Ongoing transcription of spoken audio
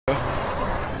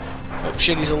Oh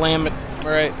shit, he's a lambent.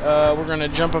 Alright, we're gonna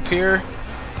jump up here.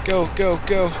 Go, go,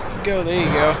 go, go. There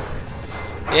you go.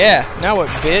 Yeah, now what,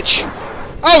 bitch?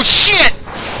 Oh shit!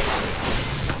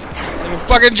 I can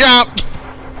fucking jump!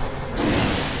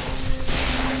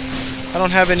 I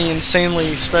don't have any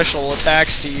insanely special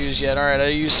attacks to use yet. Alright, I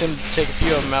used him to take a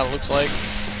few of them out, it looks like.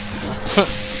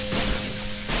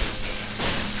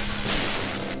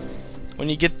 When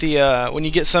you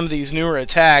get some of these newer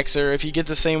attacks, or if you get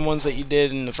the same ones that you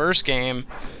did in the first game,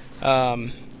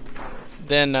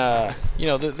 then you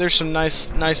know, there's some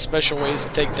nice special ways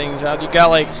to take things out. You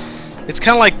got like, it's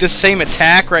kind of like this same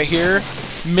attack right here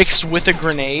mixed with a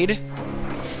grenade.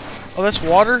 Oh, that's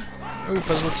water. Oh, I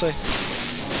was about to say.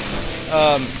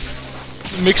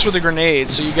 Mixed with a grenade,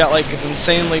 so you got like an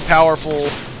insanely powerful,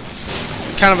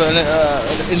 kind of an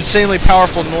insanely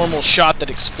powerful normal shot that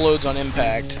explodes on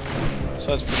impact.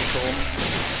 So that's pretty cool.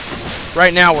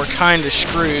 Right now we're kind of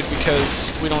screwed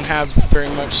because we don't have very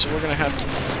much, so we're gonna have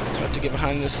to get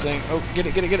behind this thing. Oh, get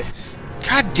it, get it, get it!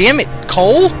 God damn it,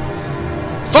 Cole!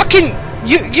 Fucking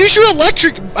use your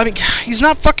electric. I mean, he's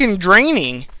not fucking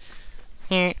draining.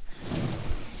 Alright,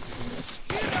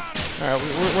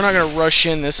 we're not gonna rush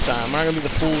in this time. We're not gonna be the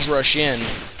fools rush in.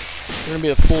 We're gonna be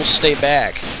the fools stay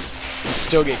back and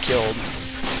still get killed.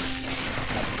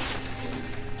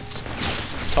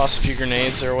 Toss a few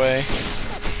grenades their way.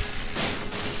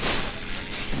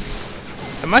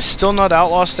 Am I still not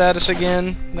outlaw status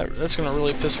again? That's gonna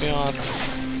really piss me off.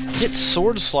 Get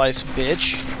sword slice,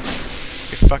 bitch.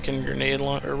 Your fucking grenade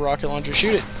or rocket launcher.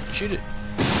 Shoot it. Shoot it.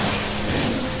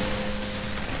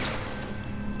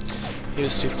 He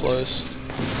was too close.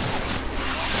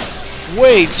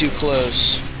 Way too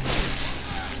close.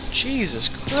 Jesus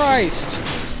Christ.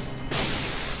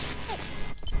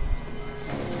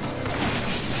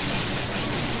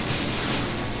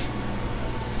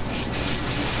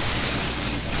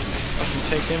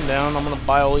 Take him down. I'm gonna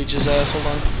bio-leech his ass. Hold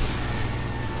on.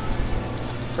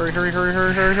 Hurry, hurry, hurry,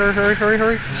 hurry, hurry, hurry, hurry, hurry,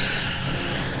 hurry.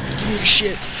 Give me your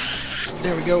shit.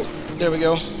 There we go. There we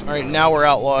go. Alright, now we're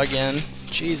outlaw again.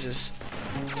 Jesus.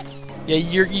 Yeah,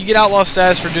 you get outlaw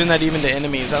status for doing that even to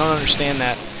enemies. I don't understand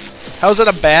that. How is that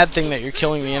a bad thing that you're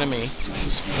killing the enemy?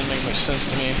 This doesn't make much sense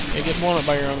to me. You get blown up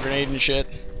by your own grenade and shit.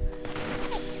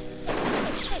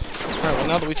 Alright, well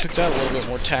now that we took that a little bit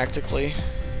more tactically.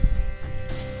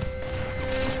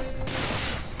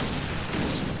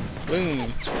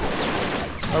 Boom.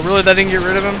 Oh, really? That didn't get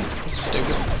rid of him? That's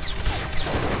stupid.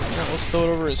 Alright, let's throw it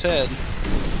over his head.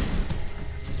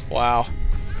 Wow.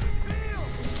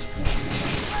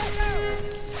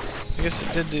 I guess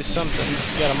it did do something.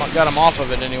 Got him off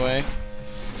of it anyway.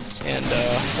 And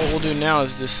what we'll do now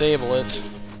is disable it.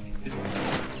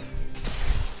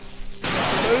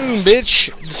 Boom,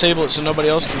 bitch! Disable it so nobody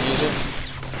else can use it.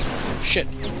 Shit.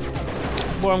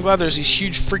 Boy, I'm glad there's these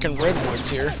huge freaking redwoods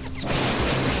here.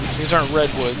 These aren't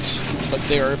redwoods, but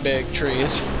they are big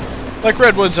trees. Like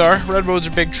redwoods are. Redwoods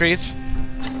are big trees.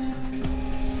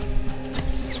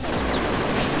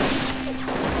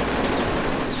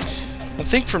 I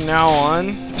think from now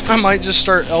on, I might just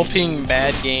start LPing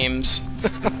bad games.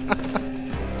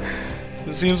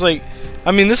 It seems like,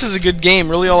 I mean, this is a good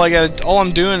game. Really, all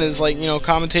I'm doing is, like, you know,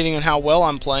 commentating on how well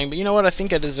I'm playing. But you know what? I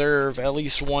think I deserve at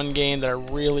least one game that I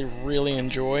really, really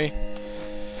enjoy.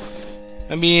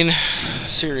 I mean,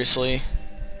 seriously.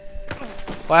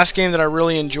 Last game that I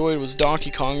really enjoyed was Donkey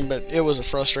Kong, but it was a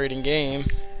frustrating game.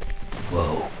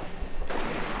 Whoa.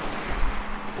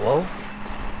 Whoa?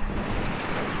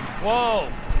 Whoa!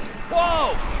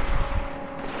 Whoa!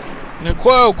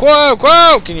 Quo, quo,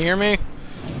 quo! Can you hear me?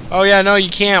 Oh yeah, no, you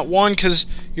can't. One, because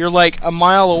you're like a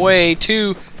mile away.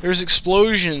 Two, there's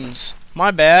explosions.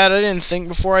 My bad, I didn't think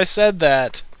before I said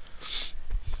that.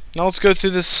 Now let's go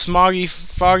through this smoggy,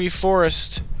 foggy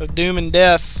forest of doom and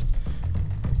death.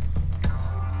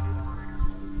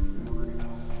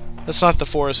 That's not the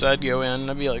forest I'd go in.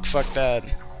 I'd be like, fuck that.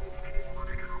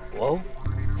 Whoa?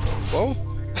 Whoa?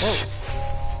 Whoa.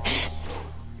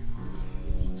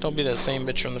 Don't be that same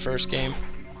bitch from the first game.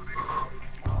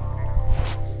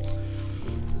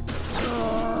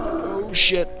 Oh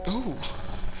shit. Ooh.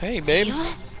 Hey, babe.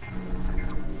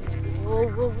 Whoa,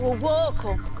 whoa, whoa, whoa,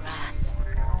 Corporal Grind.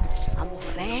 I'm a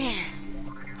fan.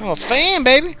 I'm a fan,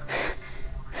 baby.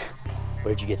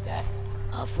 Where'd you get that?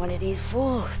 Off one of these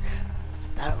fools.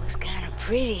 Thought it was kind of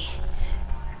pretty.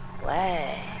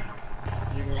 Why?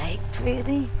 You like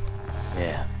pretty?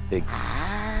 Yeah, big.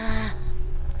 Ah,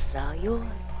 saw yours.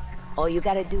 All you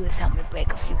gotta do is help me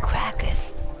break a few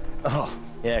crackers. Oh,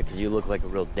 yeah, 'cause you look like a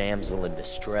real damsel in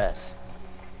distress.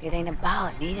 It ain't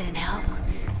about needing help.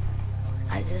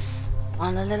 I just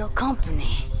want a little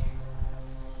company.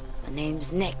 My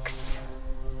name's Nix.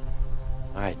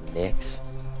 Alright, Nix.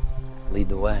 Lead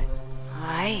the way.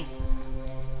 Alright.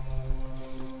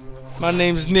 My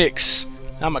name's Nix.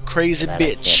 I'm a crazy That I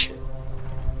can't bitch. do.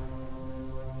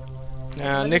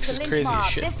 Nah, Nix is crazy as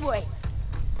shit. This way.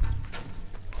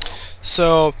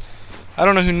 So, I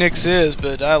don't know who Nix is,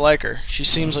 but I like her. She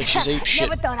seems like she's ape shit, or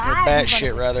Never thought I'd bat be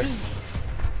shit one of rather. these.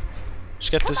 She's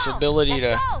got this ability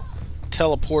to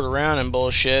teleport around and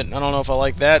bullshit. I don't know if I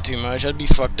like that too much. I'd be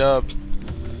fucked up.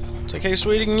 It's like, hey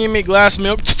sweetie, can you give me a glass of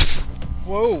milk?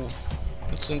 Whoa,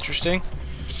 that's interesting.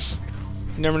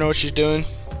 You never know what she's doing.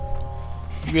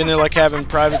 You be in there like having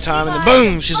private time, and then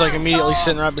boom, she's like immediately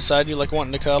sitting right beside you, like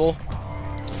wanting to cuddle.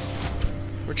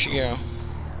 Where'd she go?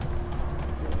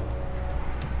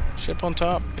 Is she up on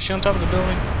top? Is she on top of the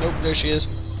building? Nope, there she is.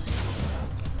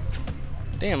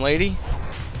 Damn, lady.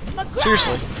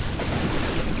 Seriously.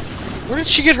 Where did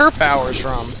she get her powers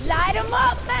from? Light 'em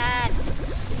up, man!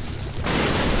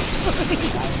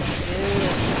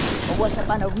 But what's up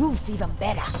on the roof's even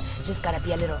better. Just gotta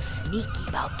be a little sneaky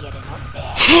about getting up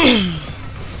there.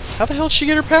 How the hell did she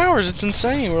get her powers? It's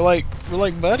insane. We're like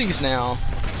buddies now.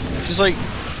 She's like,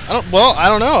 I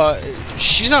don't know.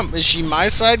 She's not. Is she my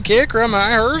sidekick or am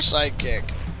I her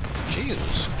sidekick?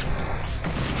 Jesus.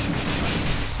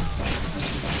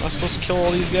 Am I supposed to kill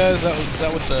all these guys? Is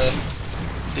that what the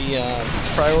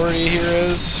priority here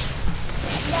is?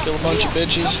 Kill a bunch of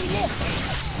bitches.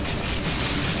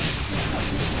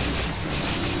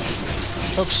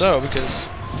 Hope so, because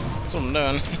that's what I'm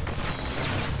doing.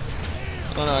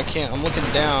 I don't know, I can't. I'm looking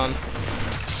down.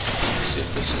 Let's see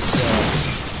if this is,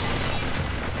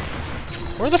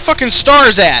 where are the fucking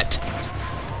stars at?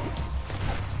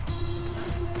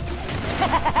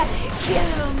 Kill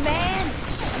him, man!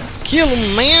 Kill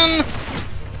him, man!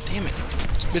 Damn it.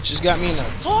 This bitch has got me in a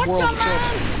world of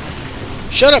trouble.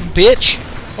 Shut up, bitch!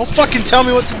 Don't fucking tell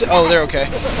me what to do. Oh, they're okay.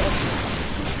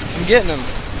 I'm getting them.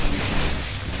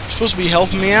 You're supposed to be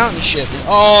helping me out and shit.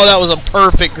 Oh, that was a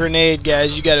perfect grenade,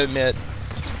 guys. You gotta admit.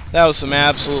 That was some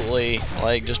absolutely,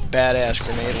 like, just badass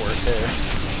grenade work there.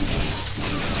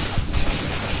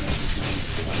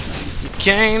 You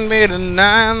can't be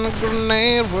denying the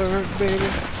grenade work, baby.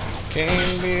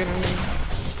 Can't be denying.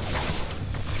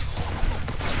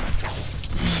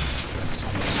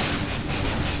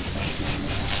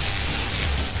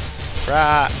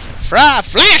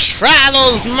 Flash fry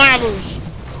those models!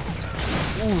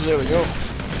 Ooh, there we go.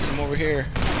 Get them over here.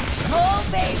 Oh,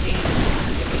 baby!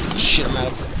 Oh, shit, I'm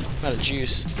out of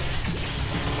juice.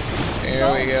 There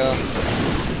we go.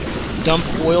 Dump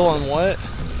oil on what?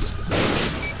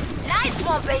 Nice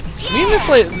one, baby! Yeah. Me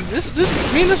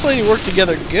and this lady work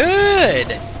together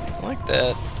good. I like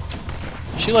that.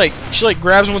 She like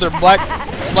grabs him with her black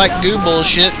goo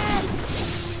bullshit.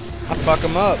 I fuck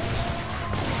him up.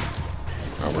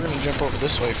 Alright, we're gonna jump over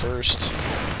this way first.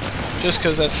 Just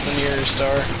cause that's the nearest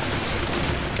star.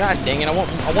 God dang it, I want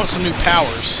some new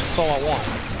powers. That's all I want.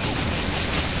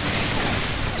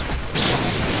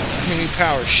 New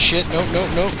powers. Shit, nope.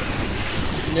 Nope.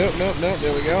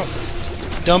 There we go.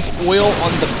 Dump oil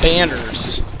on the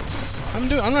banners. I'm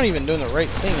not even doing the right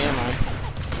thing, am I?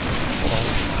 Hold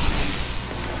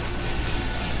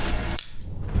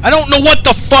on. I don't know what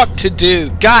the fuck to do.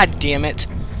 God damn it.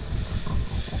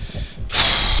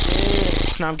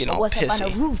 Now I'm getting all What's pissy.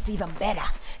 up on the roof's even better.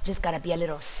 Just gotta be a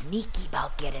little sneaky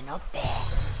about getting up there.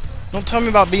 Don't tell me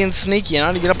about being sneaky. I know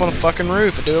how to get up on a fucking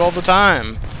roof. I do it all the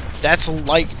time. That's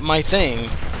like my thing.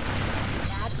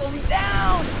 Knock them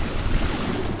down!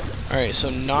 Alright, so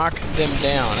knock them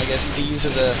down. I guess these are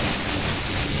the...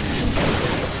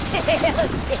 Hell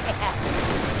yeah!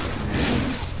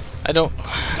 I don't...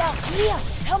 Yo, Leo,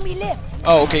 help me lift.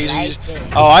 Oh, okay. Right there.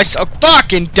 Oh, I saw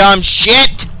fucking dumb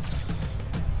shit!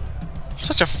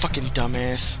 Such a fucking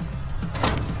dumbass.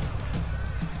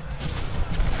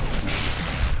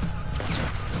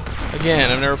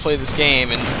 Again, I've never played this game,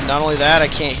 and not only that, I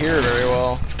can't hear her very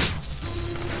well.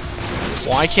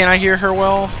 Why can't I hear her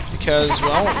well? Because,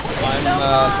 well,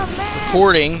 I'm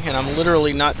recording, and I'm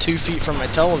literally not 2 feet from my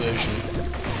television.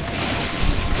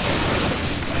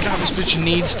 God, this bitch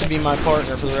needs to be my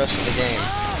partner for the rest of the game.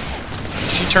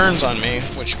 If she turns on me,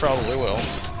 which she probably will.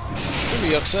 I'm gonna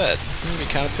be upset. I'm gonna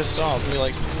be kind of pissed off. I'm gonna be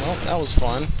like, well, that was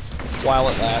fun while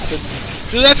it lasted.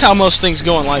 So that's how most things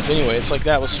go in life anyway. It's like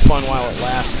that was fun while it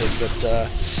lasted, but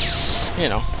you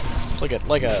know, it's like a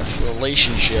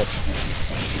relationship.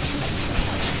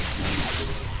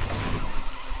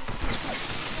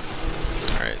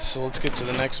 All right, so let's get to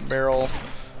the next barrel.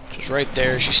 Just right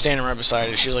there. She's standing right beside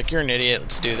it. She's like, "You're an idiot.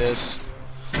 Let's do this.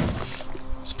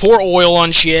 Let's pour oil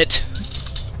on shit."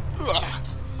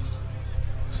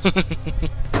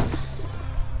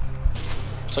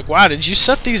 It's like, wow, did you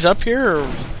set these up here? Or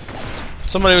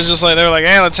somebody was just like, they were like,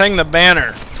 hey, let's hang the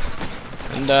banner.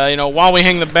 And, you know, while we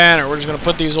hang the banner, we're just going to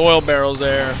put these oil barrels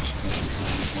there.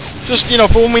 Just, you know,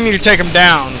 for when we need to take them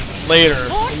down later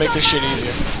to make this shit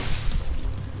easier.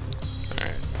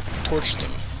 Alright, torch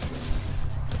them.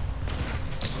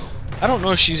 I don't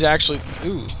know if she's actually...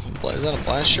 Ooh, is that a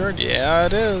blast shard? Yeah,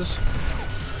 it is.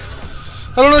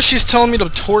 I don't know if she's telling me to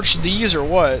torch these or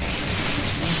what.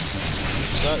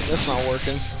 That's not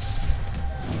working.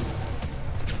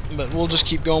 But we'll just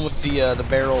keep going with the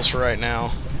barrels for right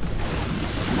now.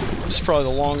 This is probably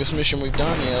the longest mission we've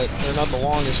done yet. Or not the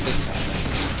longest, but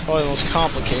probably the most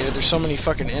complicated. There's so many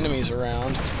fucking enemies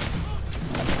around.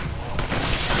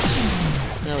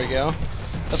 There we go.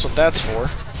 That's what that's for.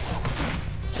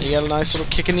 And you got a nice little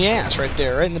kick in the ass right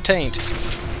there, right in the taint.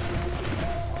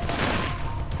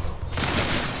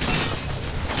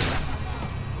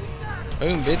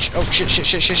 Boom, bitch. Oh, shit, shit,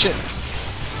 shit, shit, shit.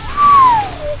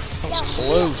 That was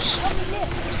close.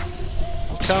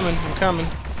 I'm coming, I'm coming.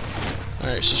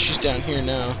 Alright, so she's down here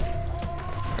now.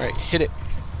 Alright, hit it.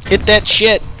 Hit that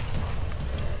shit!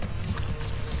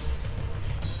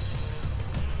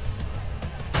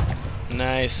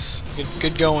 Nice.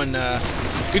 Good going,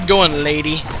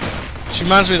 lady. She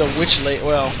reminds me of the witch lady.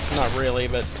 Well, not really,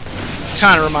 but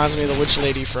kind of reminds me of the witch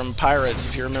lady from Pirates,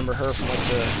 if you remember her from, like,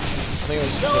 the... I think it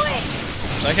was the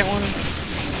second one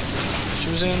she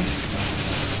was in.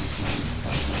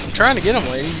 I'm trying to get him,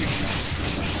 lady.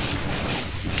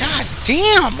 God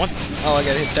damn! What? Oh, I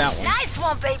gotta hit that one. Nice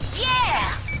one, baby.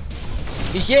 Yeah.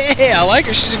 Yeah, I like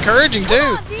her. She's encouraging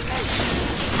too.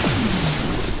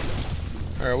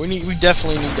 All right, we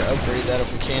definitely need to upgrade that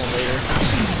if we can later,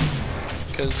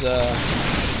 because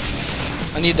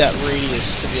I need that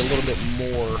radius to be a little bit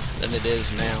more than it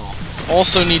is now.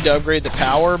 Also need to upgrade the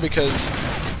power because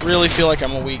I really feel like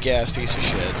I'm a weak ass piece of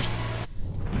shit.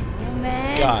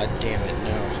 God damn it,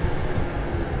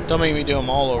 no! Don't make me do them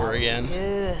all over again.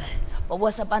 But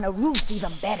what's up on the roof's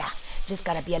even better. Just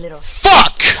gotta be a little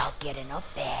fuck about getting up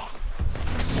there.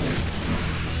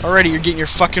 Already, you're getting your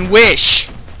fucking wish.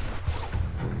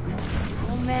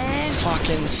 Oh man.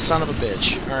 Fucking son of a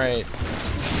bitch. Alright.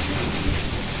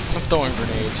 I'm throwing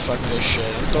grenades. Fuck this shit.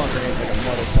 I'm throwing grenades like a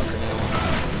motherfucker now.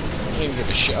 I don't even give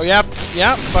a shit. Oh, yep.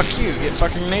 Yep. Fuck you. Get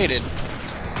fucking grenaded.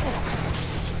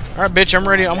 Alright, bitch. I'm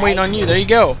ready. I'm waiting on you. There you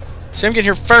go. See, I'm getting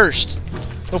here first.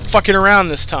 No fucking around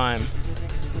this time.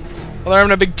 Well, they're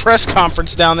having a big press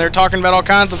conference down there talking about all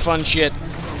kinds of fun shit.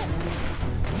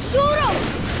 Shoot him!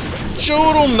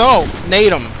 Shoot him! No,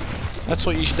 nade him. That's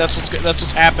what you. That's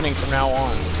what's happening from now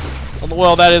on.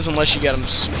 Well, that is unless you get them,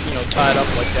 you know, tied up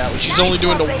like that, which she's only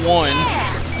doing to one.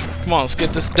 Come on, let's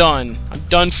get this done. I'm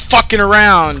done fucking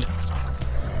around.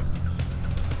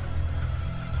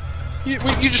 You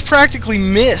just practically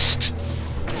missed.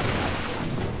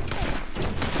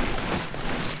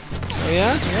 Oh,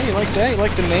 yeah? Yeah, you like that? You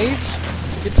like the nades?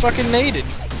 Get fucking naded.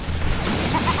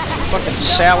 Fucking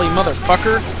Sally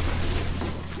motherfucker.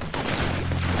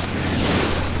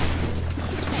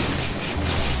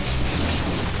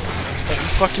 Don't you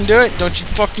fucking do it. Don't you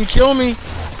fucking kill me.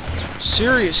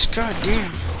 Serious. God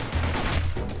damn.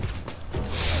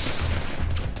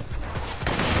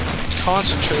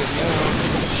 Concentrate now.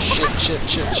 Shit, shit,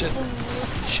 shit, shit.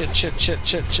 Shit, shit, shit,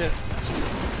 shit, shit.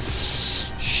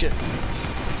 Shit.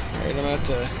 Alright, I'm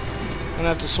gonna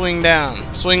have to swing down.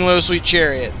 Swing low, sweet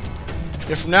chariot.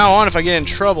 And from now on, if I get in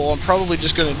trouble, I'm probably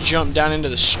just gonna jump down into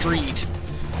the street,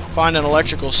 find an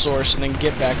electrical source, and then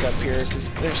get back up here,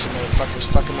 because there's some motherfuckers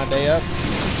fucking my day up.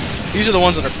 These are the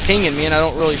ones that are pinging me, and I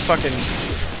don't really fucking...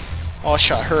 Oh, I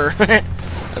shot her.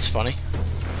 That's funny.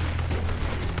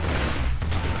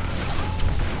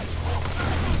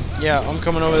 Yeah, I'm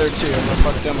coming over there too. I'm gonna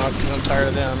fuck them up, because I'm tired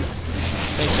of them.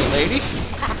 Thank you, lady.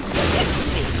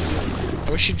 I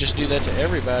wish you'd just do that to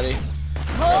everybody.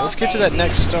 Alright, let's get to that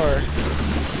next star.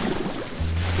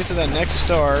 Let's get to that next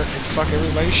star and fuck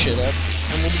everybody's shit up,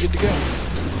 and we'll be good to go.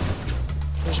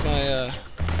 Where's my,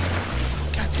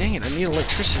 God dang it, I need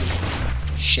electricity.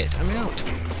 Shit, I'm out.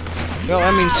 Well,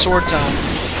 that means sword time.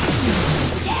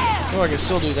 Oh, I can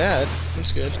still do that.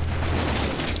 That's good.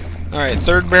 Alright,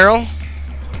 third barrel.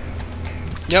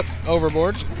 Yep,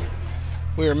 overboard.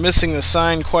 We are missing the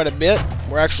sign quite a bit.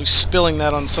 We're actually spilling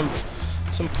that on some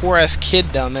poor-ass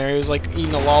kid down there. He was like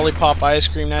eating a lollipop ice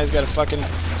cream. Now he's got a fucking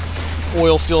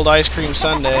oil-filled ice cream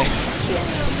sundae.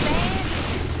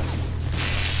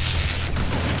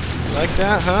 Like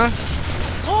that, huh?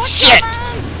 Shit!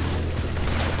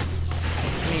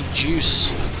 I need juice.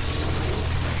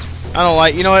 I don't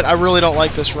like... You know what? I really don't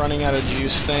like this running out of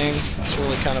juice thing. It's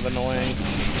really kind of annoying.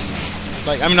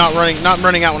 Like, I'm not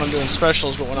running out when I'm doing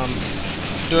specials, but when I'm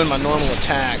doing my normal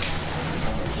attack.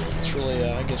 It's really,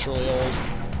 it gets really old.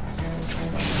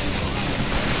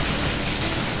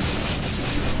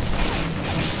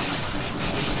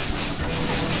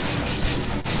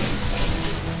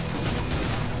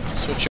 Switch